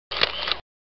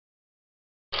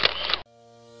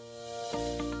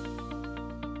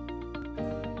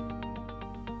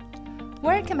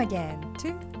Welcome again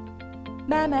to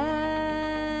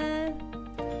Mama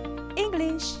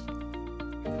English.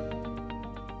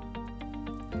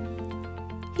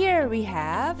 Here we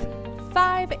have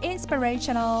 5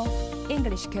 inspirational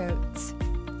English quotes.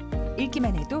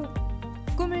 읽기만 해도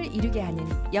꿈을 이루게 하는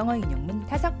영어 인용문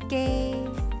 5개.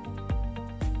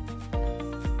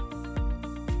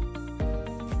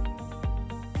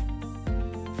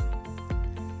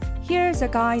 Here's a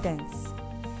guidance.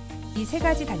 이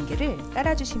 3가지 단계를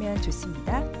따라주시면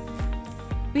좋습니다.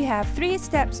 We have 3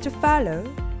 steps to follow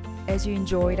as you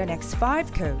enjoy the next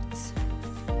 5 quotes.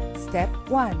 Step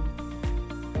 1.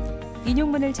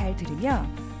 인용문을 잘 들으며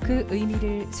그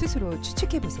의미를 스스로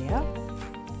추측해 보세요.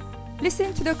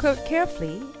 Listen to the quote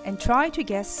carefully and try to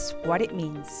guess what it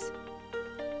means.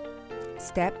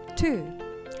 Step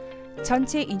 2.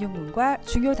 전체 인용문과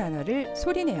중요 단어를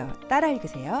소리내어 따라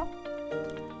읽으세요.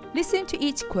 Listen to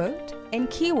each quote and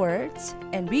keywords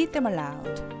and read them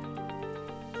aloud.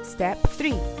 Step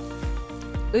 3.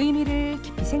 의미를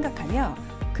깊이 생각하며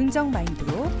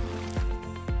긍정마인드로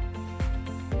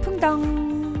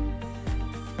풍덩.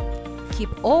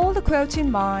 Keep all the quotes in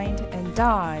mind and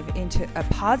dive into a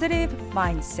positive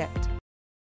mindset.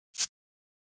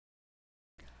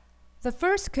 The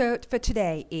first quote for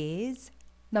today is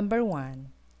number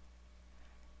 1.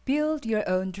 Build your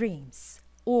own dreams,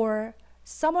 or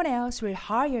someone else will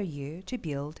hire you to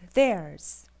build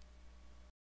theirs.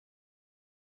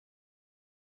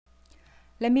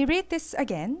 Let me read this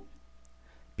again.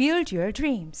 Build your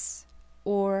dreams,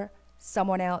 or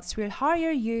someone else will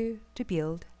hire you to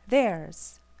build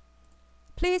theirs.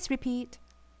 Please repeat.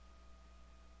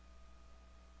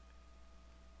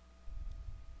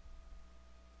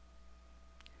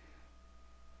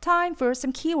 Time for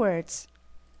some keywords.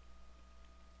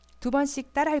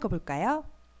 2번씩 따라 읽어볼까요?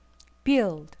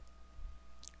 Build,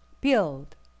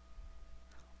 build,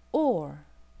 or,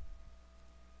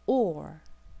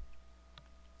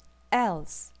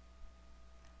 else,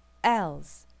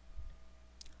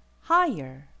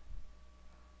 hire,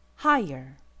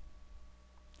 hire.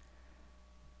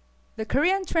 The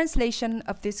Korean translation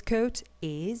of this quote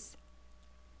is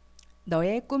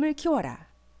너의 꿈을 키워라.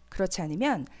 그렇지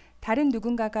않으면 다른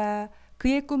누군가가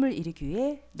그의 꿈을 이루기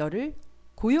위해 너를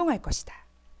고용할 것이다.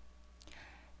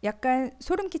 약간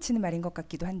소름 끼치는 말인 것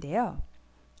같기도 한데요.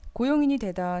 고용인이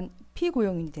되던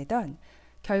피고용인이 되던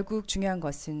결국 중요한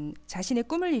것은 자신의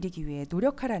꿈을 이루기 위해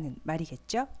노력하라는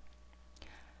말이겠죠.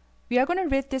 We are going to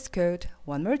read this quote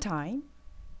one more time.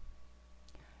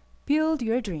 Build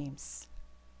your dreams,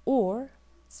 or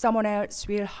someone else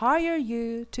will hire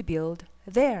you to build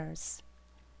theirs.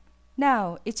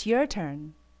 Now it's your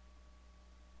turn.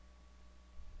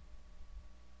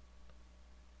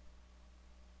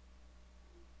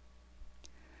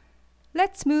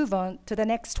 Let's move on to the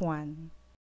next one.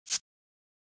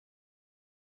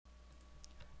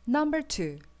 Number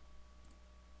 2.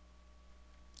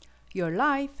 Your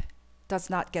life does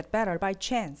not get better by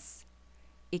chance.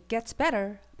 It gets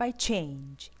better by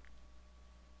change.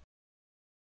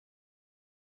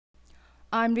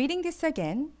 I'm reading this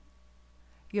again.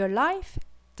 Your life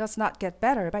does not get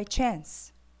better by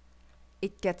chance.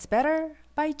 It gets better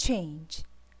by change.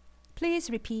 Please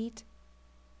repeat.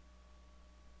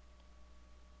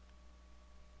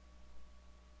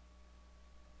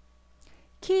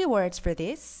 Keywords for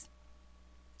this.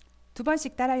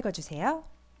 2번씩 따라 읽어주세요.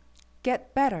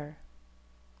 Get better,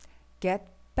 get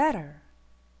better.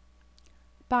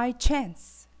 By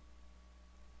chance,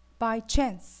 by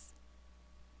chance.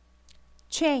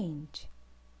 Change,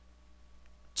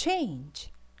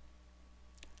 change.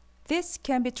 This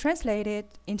can be translated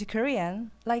into Korean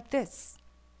like this.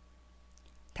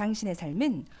 당신의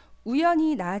삶은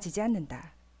우연히 나아지지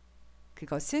않는다.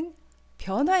 그것은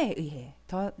변화에 의해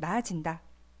더 나아진다.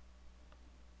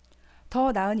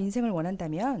 더 나은 인생을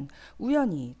원한다면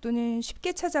우연히 또는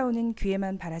쉽게 찾아오는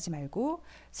기회만 바라지 말고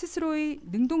스스로의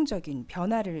능동적인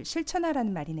변화를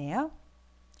실천하라는 말이네요.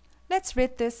 Let's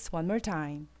read this one more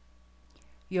time.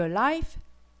 Your life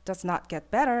does not get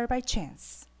better by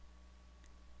chance.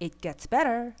 It gets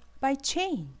better by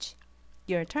change.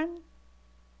 Your turn.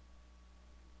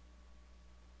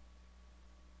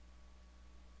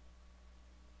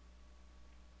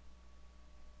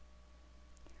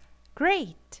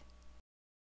 Great!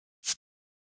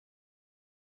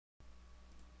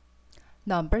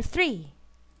 Number 3.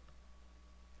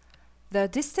 The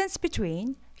distance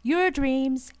between your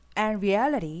dreams and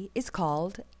reality is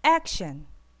called action.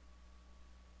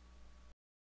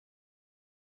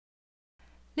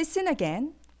 Listen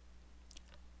again.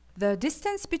 The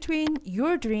distance between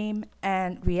your dream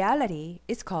and reality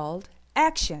is called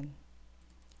action.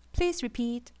 Please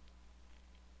repeat.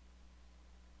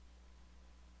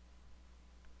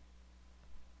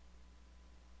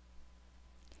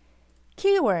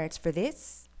 Keywords for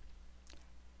this: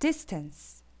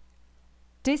 distance,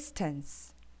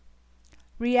 distance,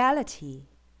 reality,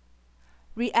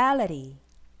 reality,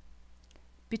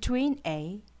 between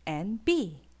A and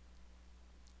B,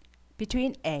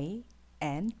 between A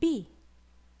and B.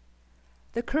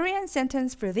 The Korean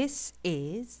sentence for this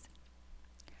is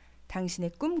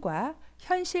당신의 꿈과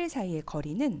현실 사이의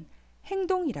거리는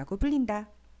행동이라고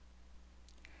불린다.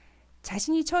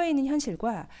 자신이 처해 있는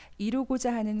현실과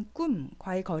이루고자 하는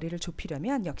꿈과의 거리를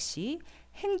좁히려면 역시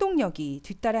행동력이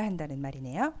뒤따라 한다는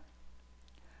말이네요.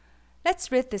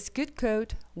 Let's read this good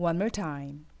quote one more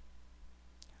time.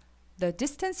 The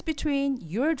distance between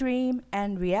your dream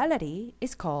and reality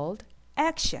is called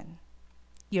action.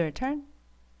 Your turn.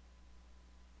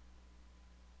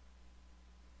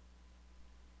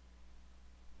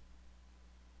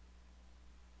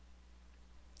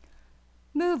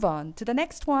 Move on to the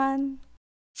next one.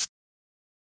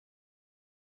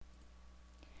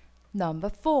 Number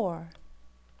 4.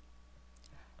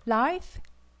 Life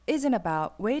isn't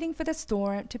about waiting for the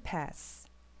storm to pass.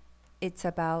 It's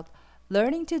about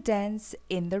learning to dance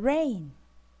in the rain.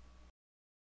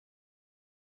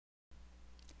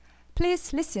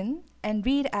 Please listen and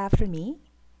read after me.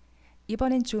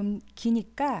 이번엔 좀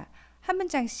기니까 한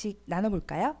문장씩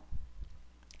나눠볼까요?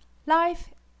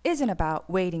 Life isn't about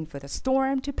waiting for the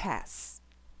storm to pass.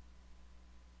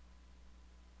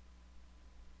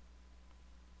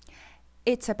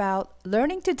 It's about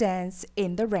learning to dance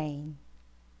in the rain.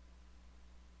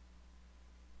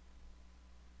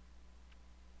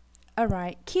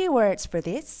 Alright, keywords for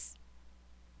this: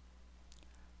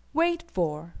 wait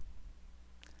for,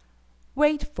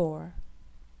 wait for,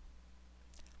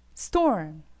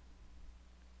 storm,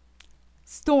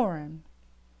 storm,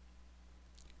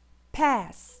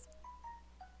 pass,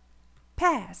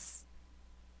 pass,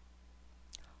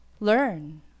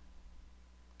 learn,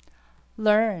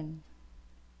 learn.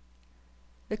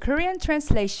 The Korean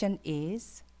translation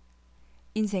is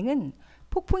인생은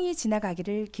폭풍이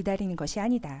지나가기를 기다리는 것이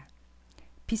아니다.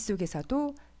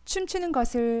 빗속에서도 춤추는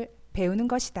것을 배우는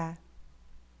것이다.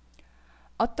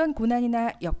 어떤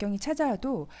고난이나 역경이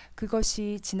찾아와도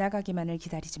그것이 지나가기만을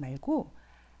기다리지 말고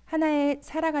하나의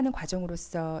살아가는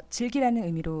과정으로서 즐기라는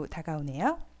의미로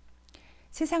다가오네요.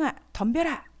 세상아,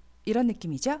 덤벼라! 이런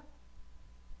느낌이죠?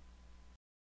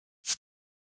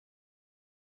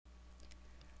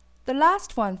 The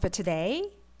last one for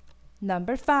today,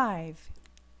 number 5.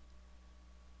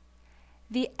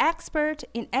 The expert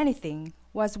in anything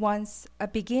was once a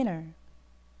beginner.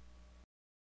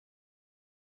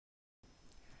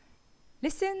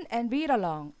 Listen and read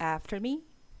along after me.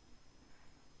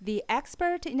 The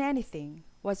expert in anything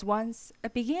was once a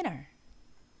beginner.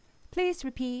 Please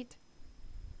repeat.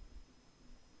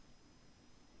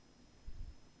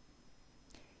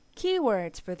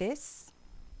 Keywords for this: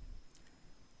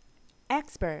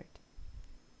 expert,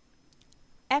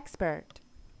 expert,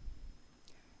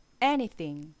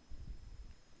 anything,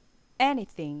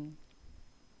 anything,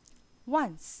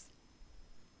 once,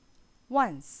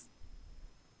 once,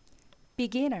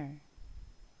 beginner,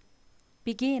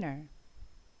 beginner.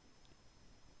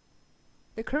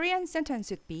 The Korean sentence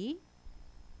would be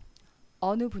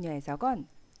어느 분야에서건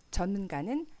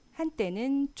전문가는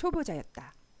한때는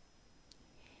초보자였다.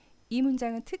 이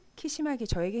문장은 특히 심하게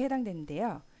저에게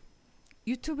해당되는데요.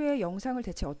 유튜브에 영상을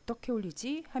대체 어떻게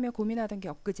올리지 하며 고민하던 게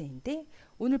엊그제인데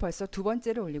오늘 벌써 두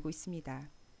번째를 올리고 있습니다.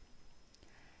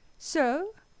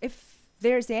 So, if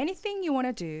there's anything you want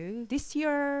to do this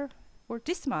year or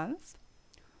this month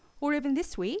or even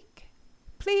this week,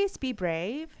 please be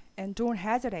brave and don't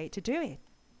hesitate to do it.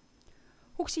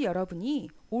 혹시 여러분이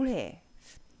올해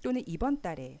또는 이번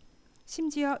달에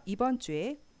심지어 이번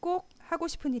주에 꼭 하고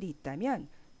싶은 일이 있다면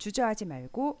주저하지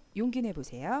말고 용기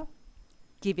내보세요.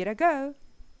 Give it a go.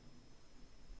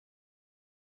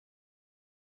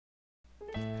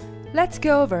 Let's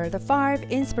go over the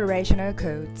 5 inspirational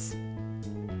quotes.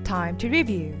 Time to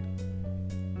review.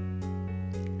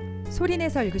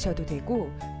 소리내서 읽으셔도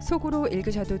되고 속으로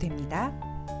읽으셔도 됩니다.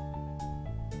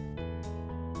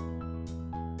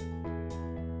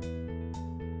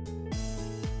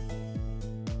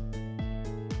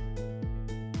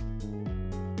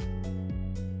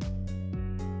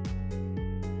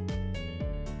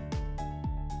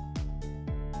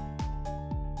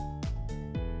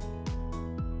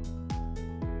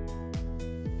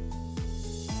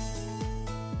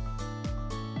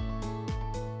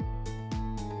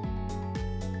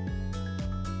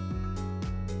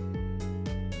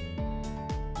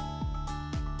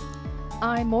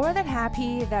 I'm more than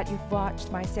happy that you've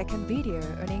watched my second video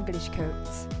on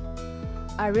Englishquotes.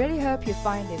 I really hope you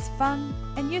find this fun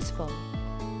and useful.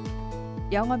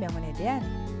 영어 명언에 대한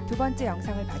두 번째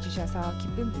영상을 봐주셔서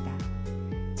기쁩니다.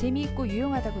 재미있고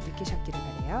유용하다고 느끼셨기를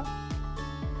바라요.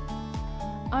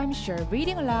 I'm sure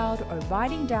reading aloud or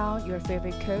writing down your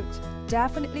favorite quote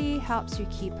definitely helps you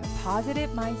keep a positive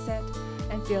mindset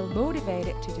and feel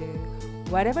motivated to do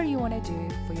whatever you want to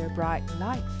do for your bright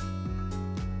life.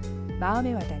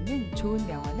 마음에 와닿는 좋은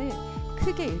명언을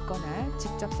크게 읽거나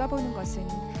직접 써보는 것은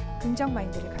긍정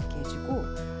마인드를 갖게 해주고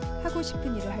하고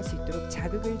싶은 일을 할 수 있도록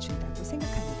자극을 준다고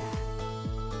생각합니다.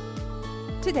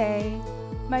 Today,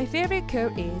 my favorite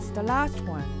quote is the last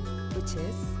one, which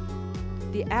is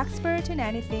The expert in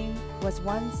anything was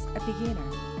once a beginner.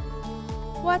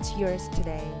 What's yours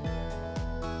today?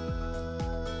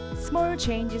 Small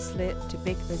changes lead to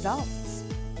big results.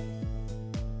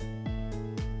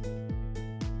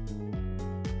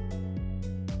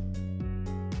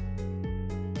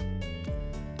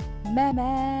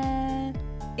 Mama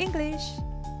English.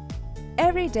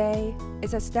 Every day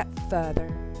is a step further.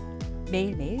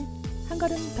 매일매일 한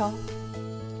걸음 더.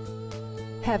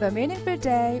 Have a meaningful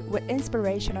day with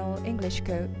inspirational English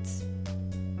quotes.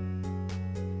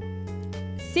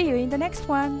 See you in the next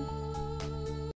one.